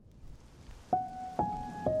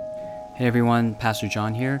Hey everyone, Pastor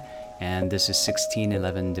John here, and this is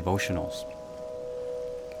 1611 Devotionals.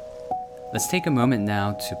 Let's take a moment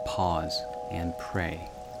now to pause and pray.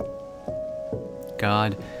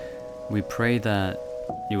 God, we pray that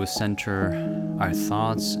you will center our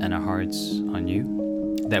thoughts and our hearts on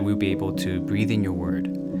you, that we'll be able to breathe in your word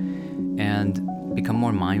and become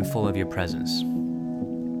more mindful of your presence.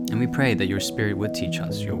 And we pray that your Spirit would teach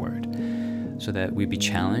us your word, so that we be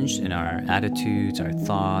challenged in our attitudes, our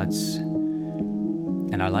thoughts,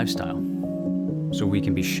 and our lifestyle, so we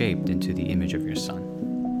can be shaped into the image of your Son.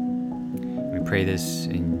 We pray this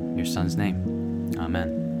in your Son's name.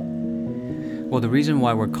 Amen. Well, the reason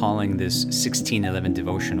why we're calling this 1611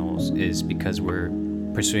 Devotionals is because we're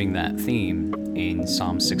pursuing that theme in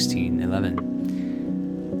Psalm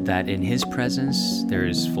 16:11, that in His presence there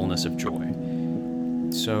is fullness of joy.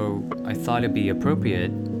 So I thought it'd be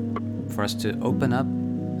appropriate for us to open up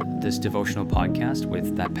this devotional podcast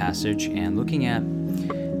with that passage and looking at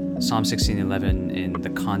Psalm 16:11 in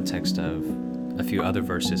the context of a few other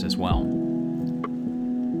verses as well.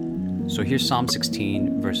 So here's Psalm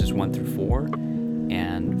 16 verses 1 through 4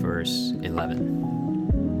 and verse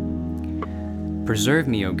 11. Preserve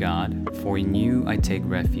me, O God, for in you I take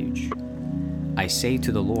refuge. I say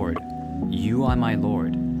to the Lord, you are my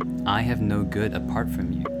Lord. I have no good apart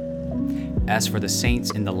from you. As for the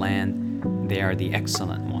saints in the land, they are the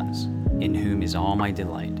excellent ones, in whom is all my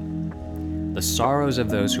delight. The sorrows of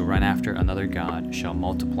those who run after another god shall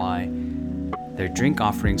multiply. Their drink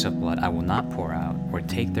offerings of blood I will not pour out, or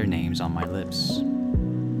take their names on my lips.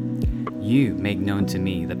 You make known to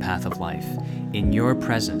me the path of life. In your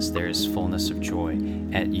presence there is fullness of joy.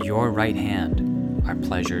 At your right hand are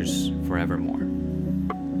pleasures forevermore.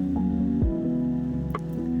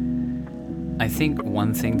 I think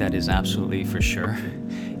one thing that is absolutely for sure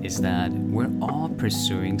is that we're all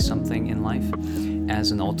pursuing something in life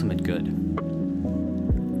as an ultimate good.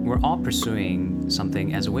 We're all pursuing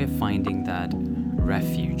something as a way of finding that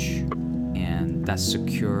refuge and that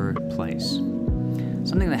secure place.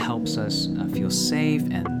 Something that helps us feel safe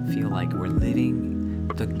and feel like we're living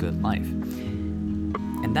the good life.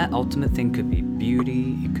 And that ultimate thing could be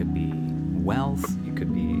beauty, it could be wealth, it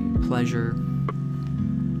could be pleasure.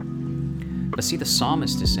 But see, the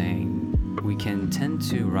psalmist is saying we can tend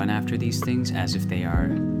to run after these things as if they are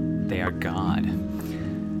God.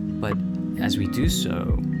 But as we do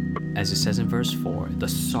so, as it says in verse 4, the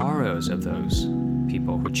sorrows of those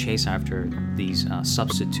people who chase after these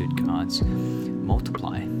substitute gods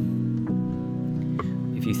multiply.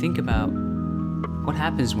 If you think about what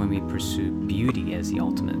happens when we pursue beauty as the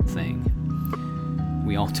ultimate thing,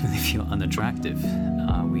 we ultimately feel unattractive.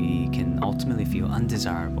 We can ultimately feel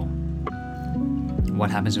undesirable. What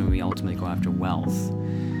happens when we ultimately go after wealth?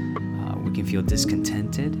 We can feel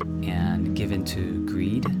discontented and give in to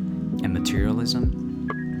greed and materialism.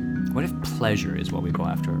 What if pleasure is what we go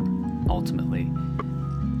after ultimately?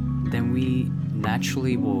 Then we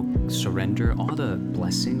naturally will surrender all the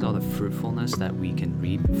blessings, all the fruitfulness that we can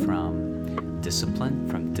reap from discipline,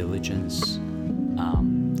 from diligence,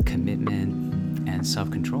 commitment, and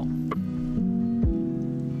self-control.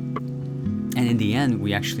 And in the end,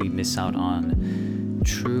 we actually miss out on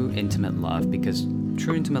true intimate love, because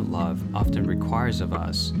true intimate love often requires of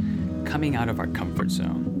us coming out of our comfort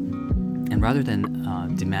zone. And rather than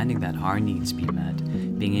demanding that our needs be met,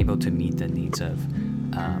 being able to meet the needs of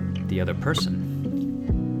the other person.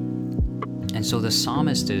 And so the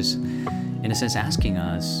psalmist is, in a sense, asking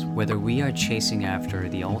us whether we are chasing after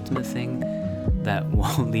the ultimate thing that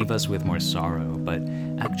won't leave us with more sorrow, but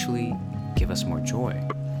actually give us more joy.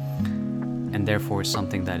 And therefore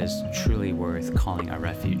something that is truly worth calling our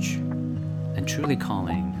refuge and truly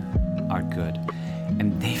calling our good.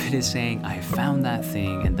 And David is saying, I have found that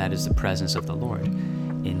thing, and that is the presence of the Lord.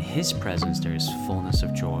 In His presence there is fullness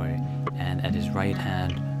of joy, and at His right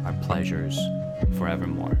hand are pleasures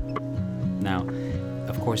forevermore. Now,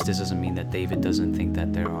 of course, this doesn't mean that David doesn't think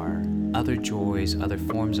that there are other joys, other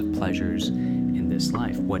forms of pleasures in this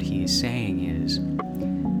life. What he is saying is,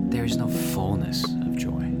 there is no fullness of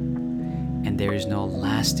joy, and there is no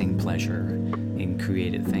lasting pleasure in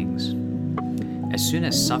created things. As soon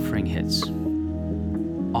as suffering hits,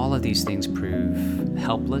 all of these things prove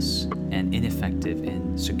helpless and ineffective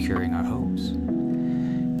in securing our hopes.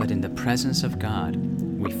 But in the presence of God,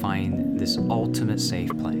 we find this ultimate safe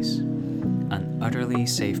place, an utterly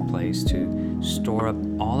safe place to store up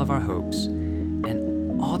all of our hopes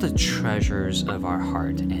and all the treasures of our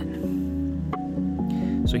heart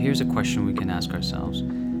in. So here's a question we can ask ourselves.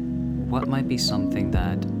 What might be something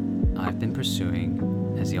that I've been pursuing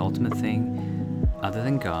as the ultimate thing other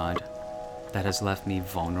than God that has left me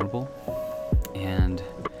vulnerable and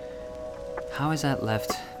how has that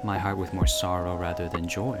left my heart with more sorrow rather than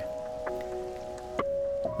joy?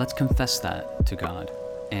 Let's confess that to God,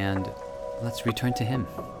 and let's return to Him.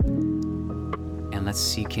 And let's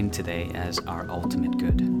seek Him today as our ultimate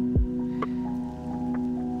good.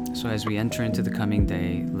 So as we enter into the coming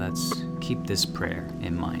day, let's keep this prayer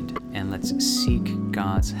in mind, and let's seek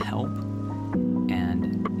God's help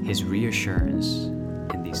and His reassurance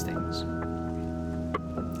in these things.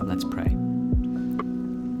 Let's pray.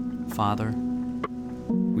 Father,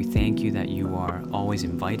 we thank You that You are always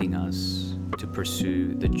inviting us to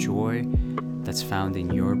pursue the joy that's found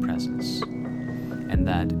in Your presence, and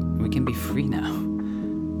that we can be free now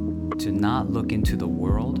to not look into the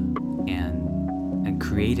world and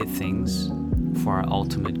created things for our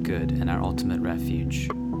ultimate good and our ultimate refuge,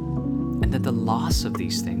 and that the loss of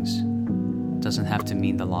these things doesn't have to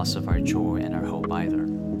mean the loss of our joy and our hope either.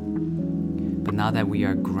 But now that we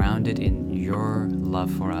are grounded in Your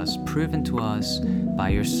love for us, proven to us by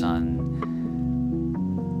Your Son,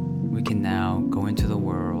 we can now go into the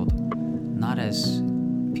world not as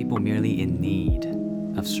people merely in need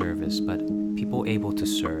of service, but people able to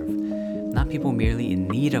serve. Not people merely in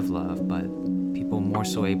need of love, but people more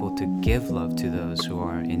so able to give love to those who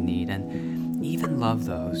are in need, and even love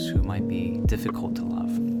those who might be difficult to love.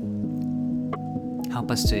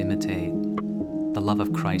 Help us to imitate the love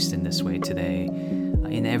of Christ in this way today,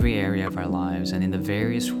 in every area of our lives and in the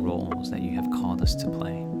various roles that You have called us to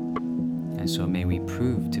play. And so may we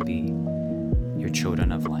prove to be Your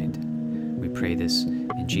children of light. We pray this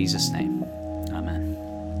in Jesus' name. Amen.